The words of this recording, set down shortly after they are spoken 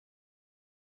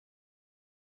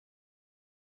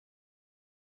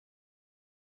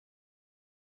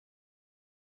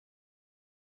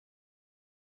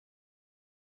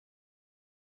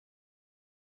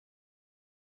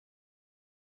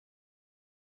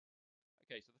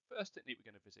Okay, so the first technique we're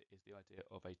going to visit is the idea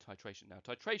of a titration. Now,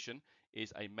 titration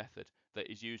is a method that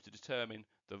is used to determine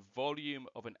the volume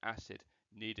of an acid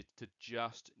needed to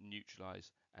just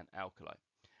neutralize an alkali.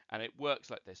 And it works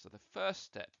like this. So the first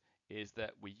step is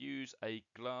that we use a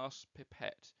glass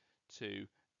pipette to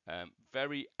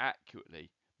very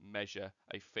accurately measure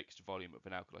a fixed volume of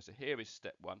an alkali. So here is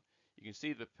step one. You can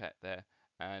see the pipette there,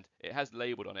 and it has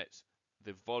labeled on it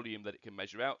the volume that it can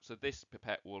measure out. So this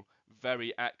pipette will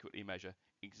very accurately measure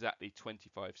exactly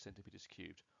 25 centimeters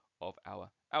cubed of our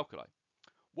alkali.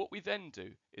 What we then do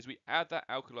is we add that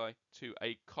alkali to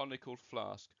a conical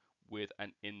flask with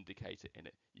an indicator in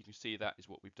it. You can see that is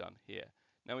what we've done here.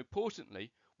 Now,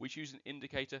 importantly, we choose an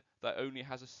indicator that only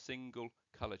has a single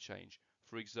color change.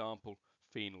 For example,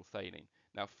 phenolphthalein.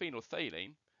 Now,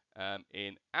 phenolphthalein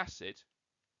in acid,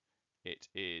 it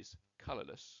is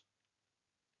colorless,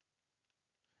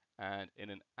 and in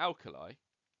an alkali,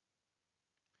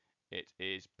 it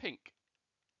is pink.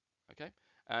 Okay,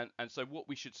 and so what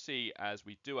we should see as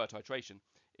we do our titration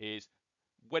is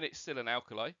when it's still an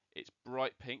alkali, it's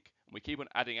bright pink, and we keep on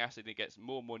adding acid and it gets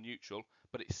more and more neutral,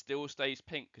 but it still stays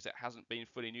pink because it hasn't been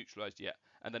fully neutralized yet.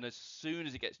 And then as soon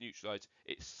as it gets neutralized,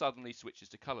 it suddenly switches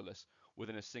to colorless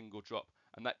within a single drop,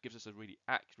 and that gives us a really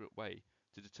accurate way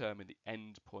to determine the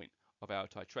end point of our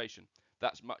titration.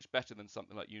 That's much better than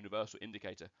something like universal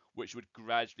indicator, which would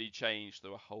gradually change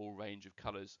through a whole range of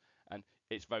colors, and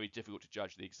it's very difficult to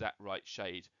judge the exact right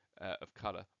shade of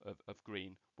color of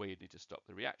green where you need to stop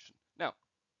the reaction. Now,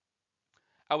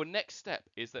 our next step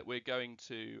is that we're going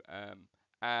to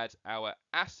add our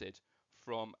acid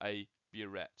from a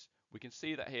burette. We can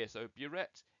see that here. So a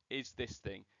burette is this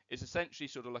thing. It's essentially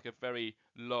sort of like a very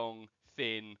long,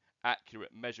 thin, accurate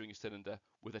measuring cylinder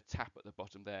with a tap at the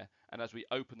bottom there. And as we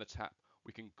open the tap,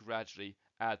 we can gradually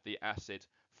add the acid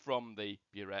from the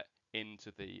burette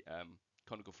into the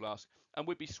conical flask, and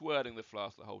we'd be swirling the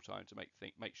flask the whole time to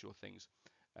make sure things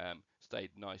stayed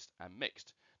nice and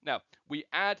mixed. Now, we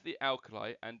add the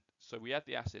alkali, and so we add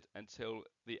the acid until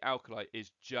the alkali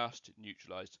is just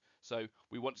neutralized. So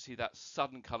we want to see that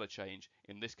sudden color change,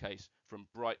 in this case from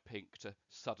bright pink to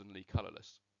suddenly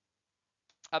colorless.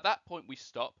 At that point we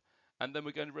stop, and then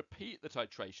we're going to repeat the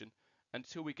titration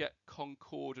until we get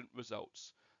concordant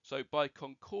results. So by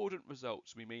concordant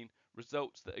results, we mean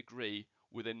results that agree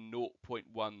within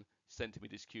 0.1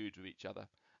 centimeters cubed of each other.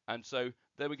 And so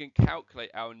then we can calculate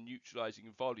our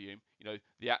neutralizing volume,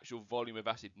 the actual volume of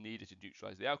acid needed to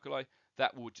neutralize the alkali.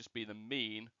 That will just be the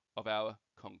mean of our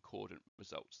concordant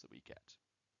results that we get.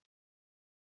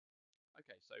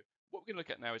 Okay, so what we're going to look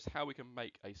at now is how we can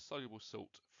make a soluble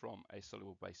salt from a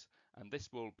soluble base. And this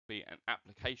will be an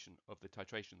application of the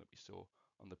titration that we saw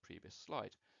on the previous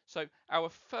slide. So our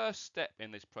first step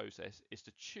in this process is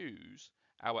to choose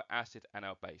our acid and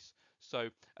our base. So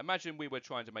imagine we were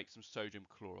trying to make some sodium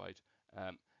chloride.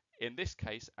 In this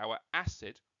case, our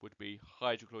acid would be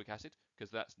hydrochloric acid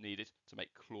because that's needed to make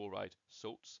chloride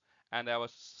salts. And our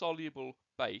soluble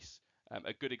base,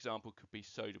 a good example could be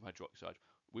sodium hydroxide.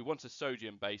 We want a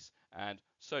sodium base, and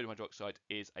sodium hydroxide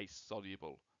is a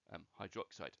soluble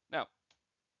hydroxide. Now,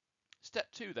 step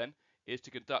 2 then is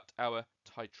to conduct our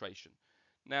titration.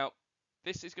 Now,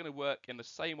 this is going to work in the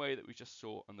same way that we just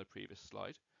saw on the previous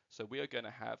slide. So we are going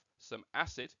to have some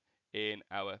acid in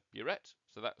our burette,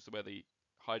 so that's where the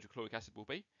hydrochloric acid will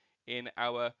be. In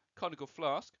our conical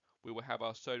flask, we will have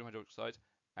our sodium hydroxide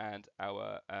and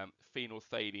our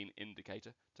phenolphthalein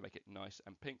indicator to make it nice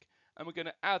and pink. And we're going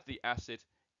to add the acid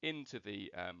into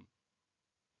the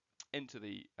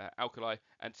alkali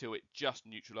until it just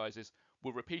neutralizes.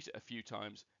 We'll repeat it a few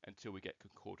times until we get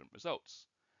concordant results.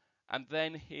 And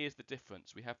then here's the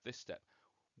difference. We have this step.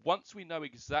 Once we know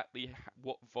exactly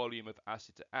what volume of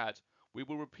acid to add, we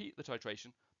will repeat the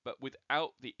titration, but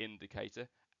without the indicator,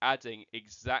 adding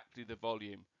exactly the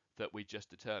volume that we just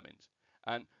determined.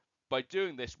 And by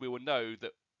doing this, we will know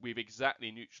that we've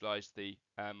exactly neutralized the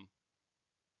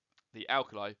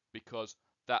alkali because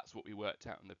that's what we worked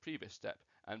out in the previous step.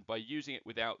 And by using it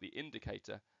without the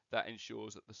indicator, that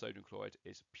ensures that the sodium chloride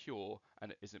is pure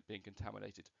and it isn't being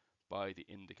contaminated by the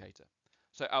indicator.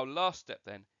 So our last step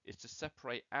then is to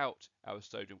separate out our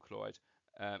sodium chloride,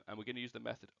 and we're going to use the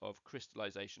method of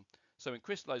crystallization. So in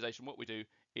crystallization, what we do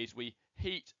is we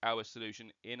heat our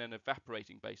solution in an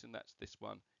evaporating basin, that's this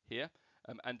one here,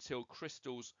 until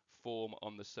crystals form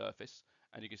on the surface.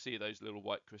 And you can see those little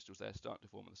white crystals there starting to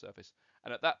form on the surface.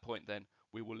 And at that point then,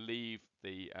 we will leave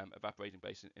the evaporating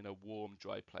basin in a warm,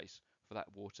 dry place for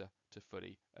that water to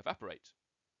fully evaporate.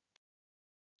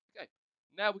 Okay,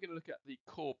 now we're going to look at the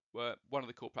core, one of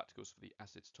the core practicals for the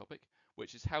acids topic,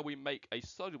 which is how we make a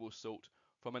soluble salt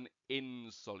from an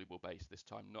insoluble base this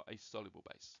time, not a soluble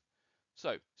base.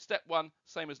 So step one,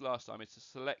 same as last time, is to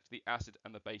select the acid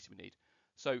and the base we need.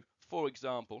 So for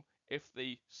example, if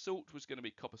the salt was going to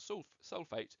be copper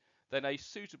sulfate, then a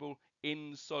suitable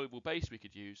insoluble base we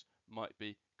could use might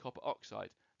be copper oxide.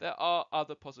 There are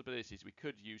other possibilities. We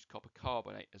could use copper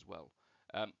carbonate as well.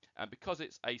 And because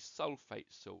it's a sulfate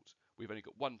salt, we've only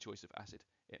got one choice of acid.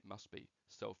 It must be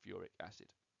sulfuric acid.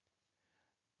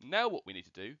 Now what we need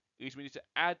to do is we need to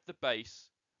add the base,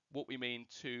 what we mean,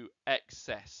 to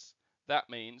excess. That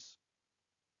means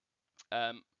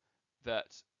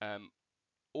that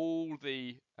all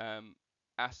the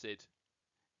acid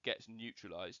gets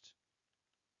neutralized,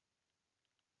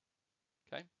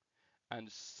 okay, and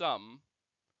some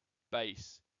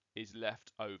base is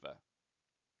left over,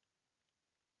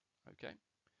 okay.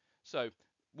 So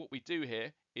what we do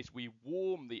here is we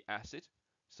warm the acid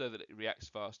so that it reacts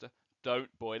faster. Don't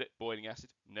boil it. Boiling acid,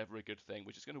 never a good thing.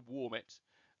 We're just going to warm it,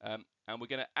 and we're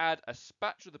going to add a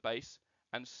spatula of the base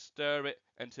and stir it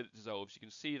until it dissolves. You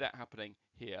can see that happening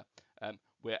here.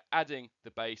 We're adding the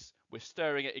base, we're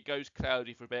stirring it, it goes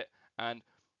cloudy for a bit, and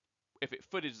if it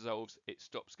fully dissolves, it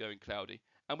stops going cloudy.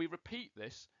 And we repeat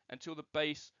this until the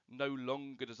base no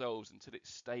longer dissolves, until it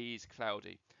stays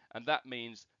cloudy. And that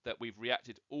means that we've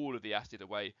reacted all of the acid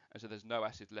away, and so there's no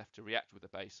acid left to react with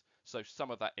the base. So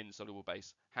some of that insoluble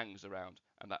base hangs around,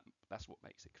 and that's what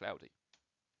makes it cloudy.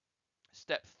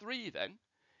 Step 3 then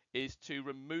is to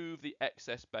remove the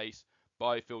excess base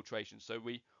by filtration. So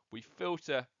we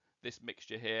filter this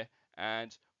mixture here,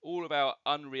 and all of our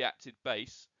unreacted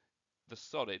base, the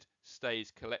solid,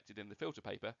 stays collected in the filter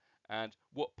paper, and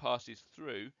what passes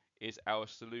through is our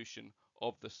solution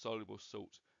of the soluble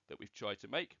salt that we've tried to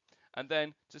make. And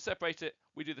then to separate it,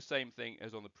 we do the same thing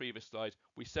as on the previous slide.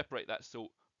 We separate that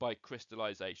salt by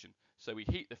crystallization. So we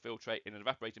heat the filtrate in an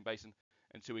evaporating basin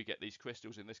until we get these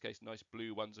crystals, in this case nice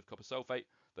blue ones of copper sulfate.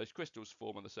 Those crystals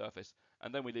form on the surface,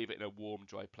 and then we leave it in a warm,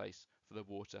 dry place for the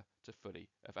water to fully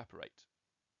evaporate.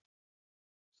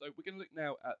 So we're going to look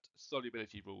now at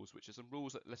solubility rules, which are some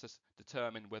rules that let us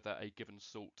determine whether a given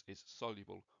salt is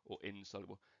soluble or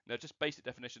insoluble. Now, just basic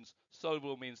definitions.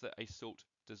 Soluble means that a salt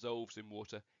dissolves in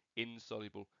water.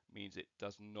 Insoluble means it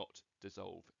does not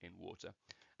dissolve in water.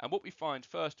 And what we find,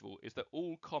 first of all, is that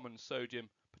all common sodium,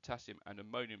 potassium and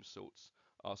ammonium salts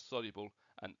are soluble,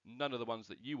 and none of the ones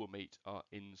that you will meet are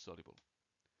insoluble.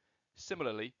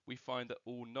 Similarly, we find that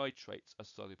all nitrates are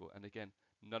soluble, and again,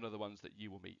 none of the ones that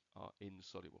you will meet are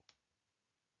insoluble.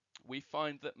 We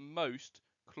find that most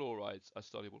chlorides are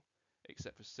soluble,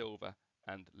 except for silver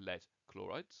and lead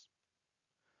chlorides.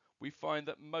 We find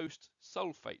that most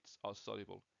sulfates are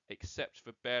soluble, except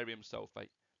for barium sulfate,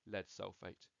 lead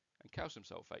sulfate, and calcium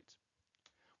sulfate.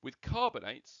 With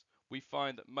carbonates, we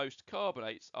find that most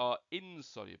carbonates are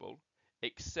insoluble,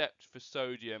 except for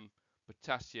sodium,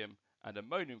 potassium, and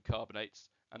ammonium carbonates,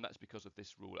 and that's because of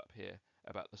this rule up here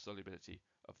about the solubility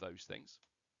of those things.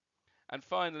 And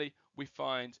finally, we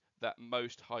find that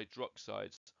most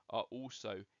hydroxides are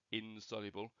also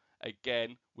insoluble,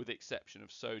 again with the exception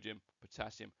of sodium,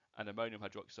 potassium and ammonium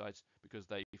hydroxides, because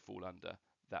they fall under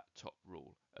that top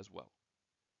rule as well.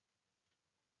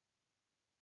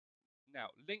 Now,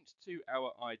 linked to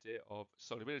our idea of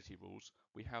solubility rules,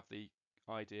 we have the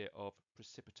idea of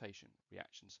precipitation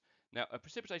reactions. Now, a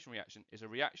precipitation reaction is a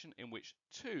reaction in which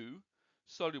two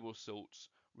soluble salts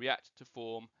react to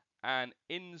form an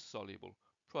insoluble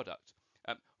product.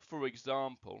 For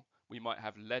example, we might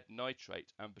have lead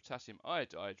nitrate and potassium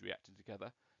iodide reacting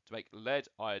together to make lead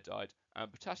iodide and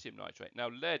potassium nitrate. Now,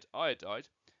 lead iodide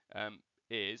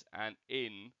is an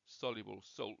insoluble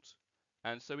salt,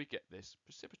 and so we get this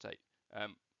precipitate.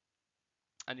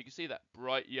 And you can see that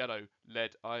bright yellow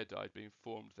lead iodide being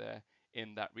formed there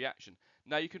in that reaction.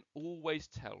 Now you can always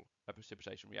tell a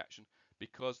precipitation reaction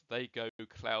because they go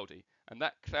cloudy, and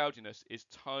that cloudiness is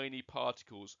tiny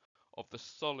particles of the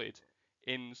solid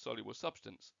insoluble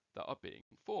substance that are being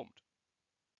formed.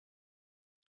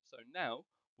 So now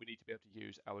we need to be able to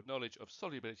use our knowledge of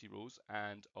solubility rules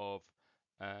and of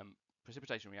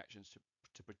precipitation reactions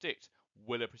to predict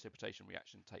will a precipitation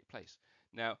reaction take place.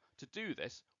 Now, to do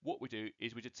this, what we do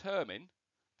is we determine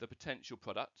the potential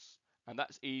products, and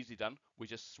that's easily done. We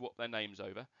just swap their names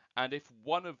over, and if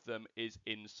one of them is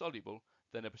insoluble,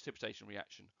 then a precipitation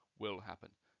reaction will happen.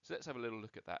 So let's have a little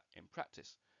look at that in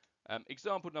practice.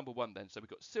 Example number 1 then. So we've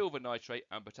got silver nitrate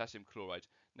and potassium chloride.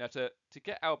 Now to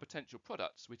get our potential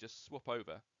products, we just swap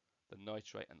over the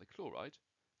nitrate and the chloride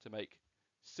to make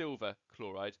silver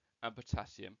chloride and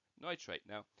potassium nitrate.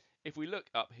 Now, if we look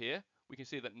up here, we can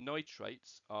see that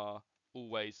nitrates are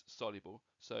always soluble,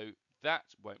 so that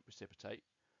won't precipitate.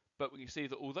 But we can see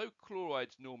that although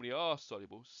chlorides normally are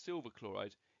soluble, silver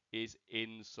chloride is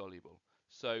insoluble.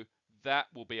 So that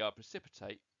will be our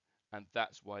precipitate, and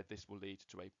that's why this will lead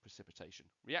to a precipitation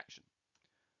reaction.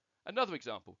 Another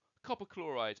example, copper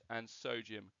chloride and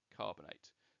sodium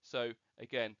carbonate. So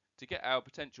again, to get our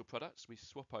potential products, we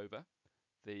swap over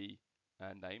the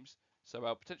names. So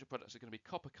our potential products are going to be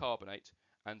copper carbonate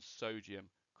and sodium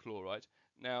chloride.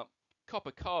 Now, copper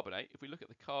carbonate, if we look at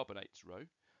the carbonates row,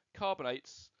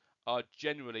 carbonates are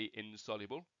generally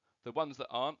insoluble. The ones that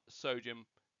aren't, sodium,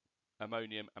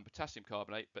 ammonium and potassium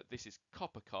carbonate, but this is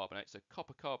copper carbonate, so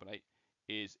copper carbonate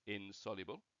is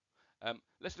insoluble.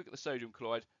 Let's look at the sodium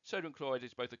chloride. Sodium chloride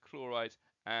is both a chloride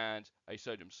and a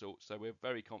sodium salt, so we're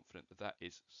very confident that that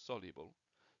is soluble.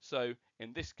 So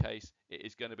in this case, it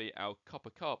is going to be our copper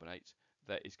carbonate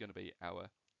that is going to be our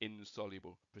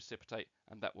insoluble precipitate,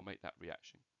 and that will make that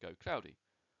reaction go cloudy.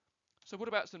 So what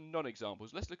about some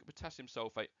non-examples? Let's look at potassium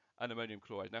sulfate and ammonium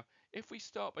chloride. Now, if we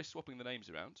start by swapping the names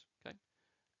around, okay,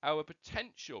 our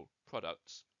potential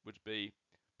products would be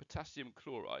potassium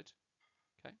chloride,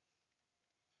 okay,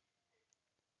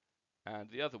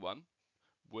 and the other one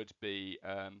would be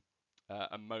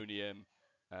ammonium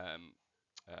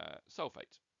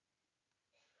sulfate.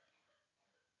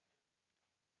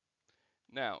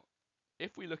 Now,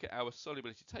 if we look at our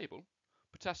solubility table,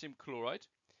 potassium chloride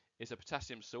is a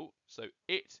potassium salt, so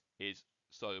it is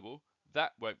soluble.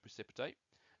 That won't precipitate.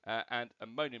 And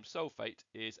ammonium sulfate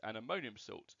is an ammonium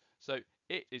salt, so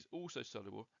it is also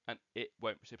soluble and it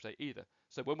won't precipitate either.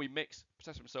 So when we mix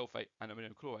potassium sulfate and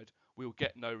ammonium chloride, we will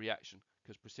get no reaction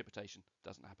because precipitation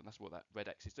doesn't happen. That's what that red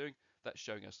X is doing. That's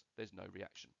showing us there's no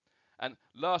reaction. And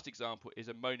last example is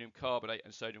ammonium carbonate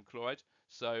and sodium chloride.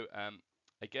 So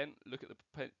again, look at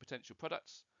the potential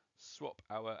products, swap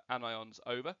our anions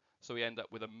over, so we end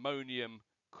up with ammonium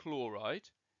chloride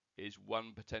is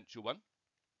one potential one.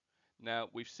 Now,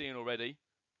 we've seen already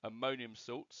ammonium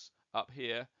salts up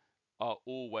here are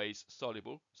always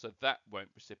soluble, so that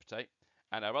won't precipitate.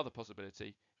 And our other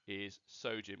possibility is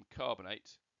sodium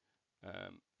carbonate.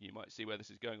 You might see where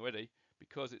this is going already.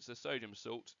 Because it's a sodium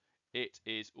salt, it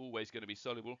is always going to be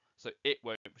soluble, so it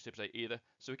won't precipitate either.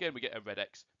 So again, we get a red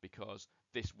X because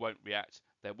this won't react.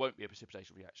 There won't be a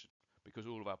precipitation reaction because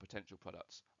all of our potential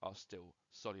products are still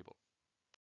soluble.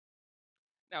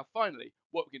 Now, finally,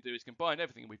 what we can do is combine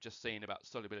everything we've just seen about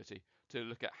solubility to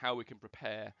look at how we can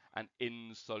prepare an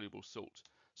insoluble salt.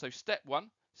 So step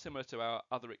one, similar to our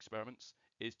other experiments,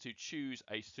 is to choose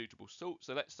a suitable salt.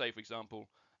 So let's say, for example,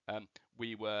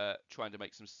 we were trying to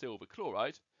make some silver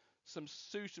chloride. Some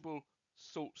suitable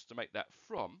salts to make that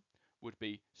from would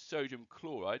be sodium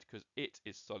chloride, because it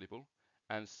is soluble,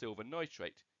 and silver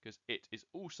nitrate, because it is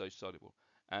also soluble.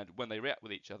 And when they react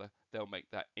with each other, they'll make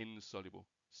that insoluble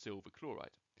silver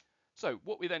chloride. So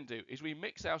what we then do is we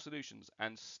mix our solutions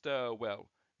and stir well,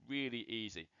 really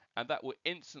easy, and that will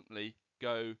instantly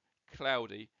go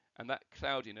cloudy, and that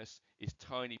cloudiness is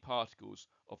tiny particles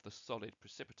of the solid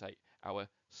precipitate, our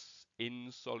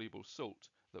insoluble salt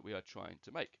that we are trying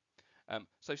to make.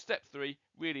 So step three,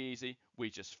 really easy, we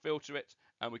just filter it,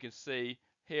 and we can see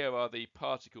here are the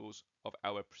particles of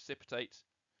our precipitate.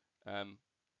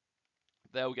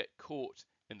 They'll get caught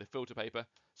in the filter paper.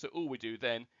 So all we do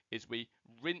then is we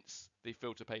rinse the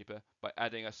filter paper by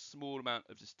adding a small amount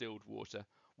of distilled water.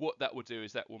 What that will do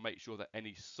is that will make sure that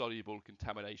any soluble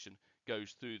contamination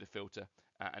goes through the filter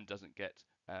and doesn't get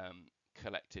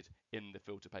collected in the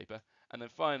filter paper. And then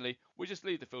finally, we just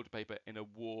leave the filter paper in a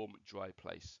warm, dry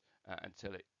place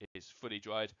until it is fully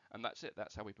dried. And that's it.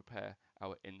 That's how we prepare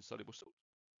our insoluble salt.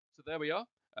 So there we are,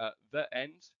 the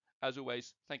end. As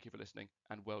always, thank you for listening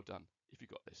and well done if you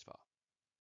got this far.